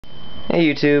Hey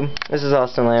YouTube, this is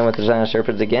Austin Lamb with Designer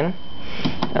Seperate again.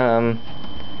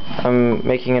 I'm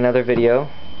making another video.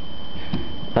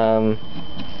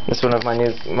 This is one of my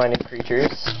new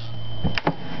creatures.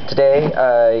 Today,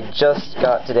 I just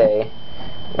got a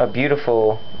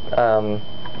beautiful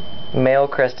male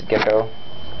crested gecko,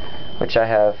 which I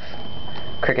have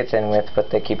crickets in with, but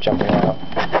they keep jumping out.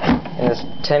 In this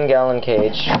 10-gallon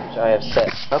cage, which I have set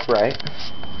upright,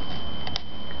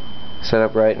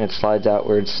 and it slides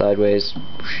outwards, sideways,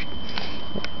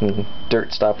 and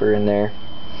dirt stopper in there.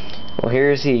 Well,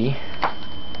 here's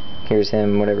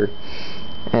him, whatever,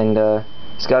 and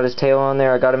he's got his tail on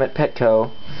there. I got him at Petco.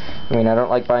 I mean, I don't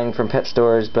like buying from pet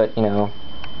stores, but you know,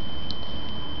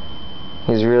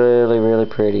 he's really, really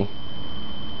pretty.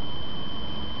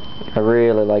 I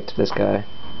really liked this guy,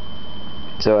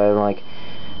 so I'm like,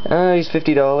 he's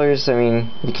 $50. I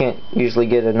mean, you can't usually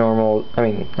get a normal,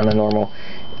 not a normal,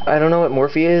 I don't know what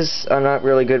morph he is. I'm not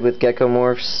really good with gecko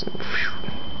morphs.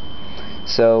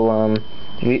 So,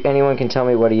 if anyone can tell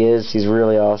me what he is, he's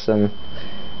really awesome.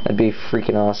 That'd be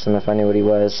freaking awesome if I knew what he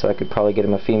was, so I could probably get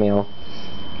him a female.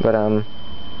 But,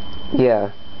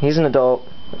 yeah, he's an adult.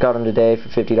 Got him today for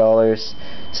 $50.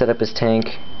 Set up his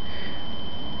tank.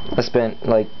 I spent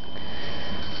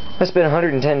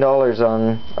 $110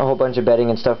 on a whole bunch of bedding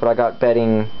and stuff, but I got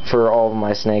bedding for all of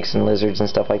my snakes and lizards and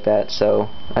stuff like that, so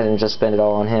I didn't just spend it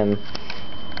all on him.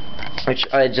 Which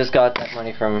I just got that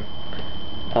money from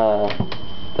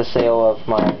the sale of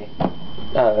my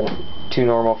 2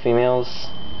 normal females,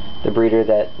 the breeder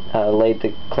that laid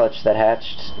the clutch that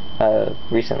hatched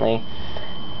recently,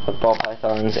 the ball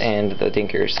pythons and the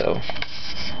dinkers. So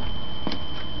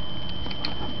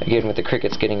again, with the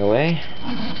crickets getting away.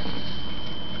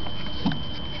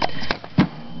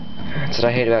 That's what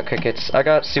I hate about crickets. I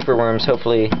got super worms.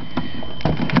 Hopefully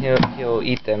he'll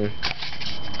eat them.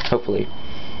 Hopefully.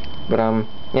 But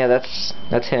yeah,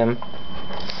 that's him.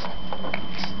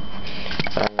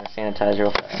 So I'm gonna sanitize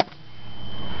real fast.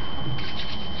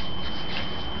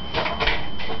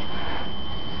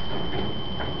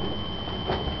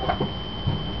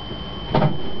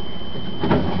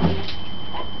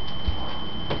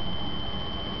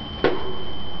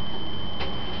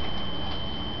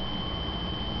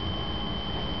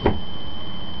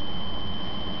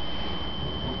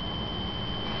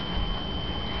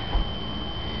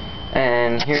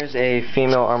 And here's a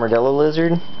female armadillo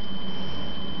lizard.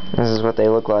 This is what they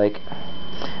look like.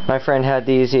 My friend had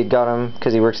these. He had got them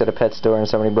because he works at a pet store, and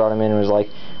somebody brought them in and was like,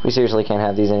 "We seriously can't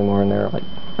have these anymore." And they were like,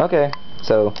 "Okay."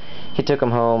 So he took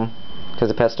them home because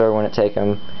the pet store wouldn't take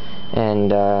them,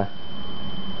 and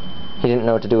he didn't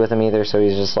know what to do with them either. So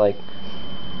he's just like,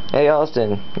 "Hey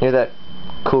Austin, you're that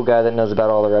cool guy that knows about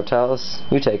all the reptiles.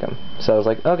 You take them." So I was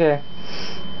like, "Okay."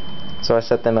 So I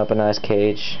set them up a nice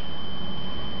cage.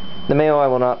 The male I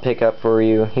will not pick up for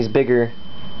you. He's bigger,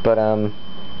 but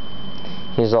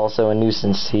he's also a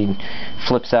nuisance. He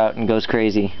flips out and goes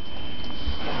crazy.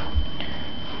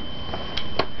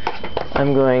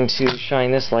 I'm going to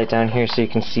shine this light down here so you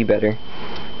can see better.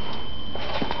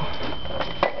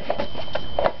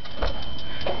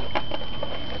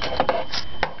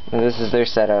 And this is their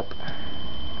setup.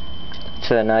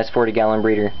 It's a nice 40-gallon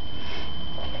breeder.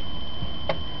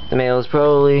 The male is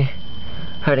probably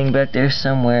hiding back there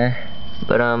somewhere,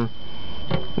 but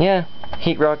yeah,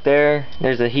 heat rock there.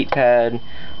 There's a heat pad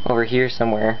over here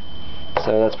somewhere,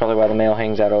 so that's probably why the male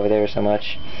hangs out over there so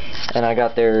much. And I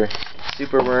got their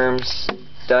super worms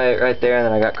diet right there, and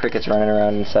then I got crickets running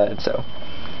around inside. So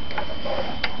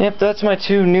yep, that's my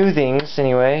 2 new things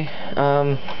anyway.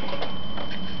 I'll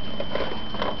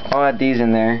add these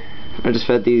in there. I just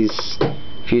fed these a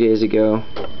few days ago.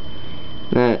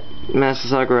 That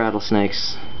Massasauga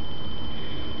rattlesnakes.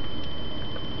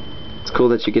 It's cool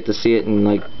that you get to see it in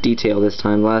like detail this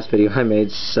time. The last video I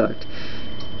made sucked.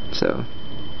 So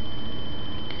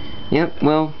yep,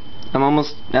 well, I'm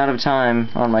almost out of time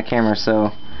on my camera,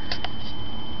 so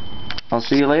I'll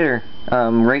see you later.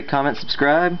 Rate, comment,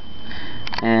 subscribe,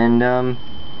 and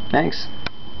thanks.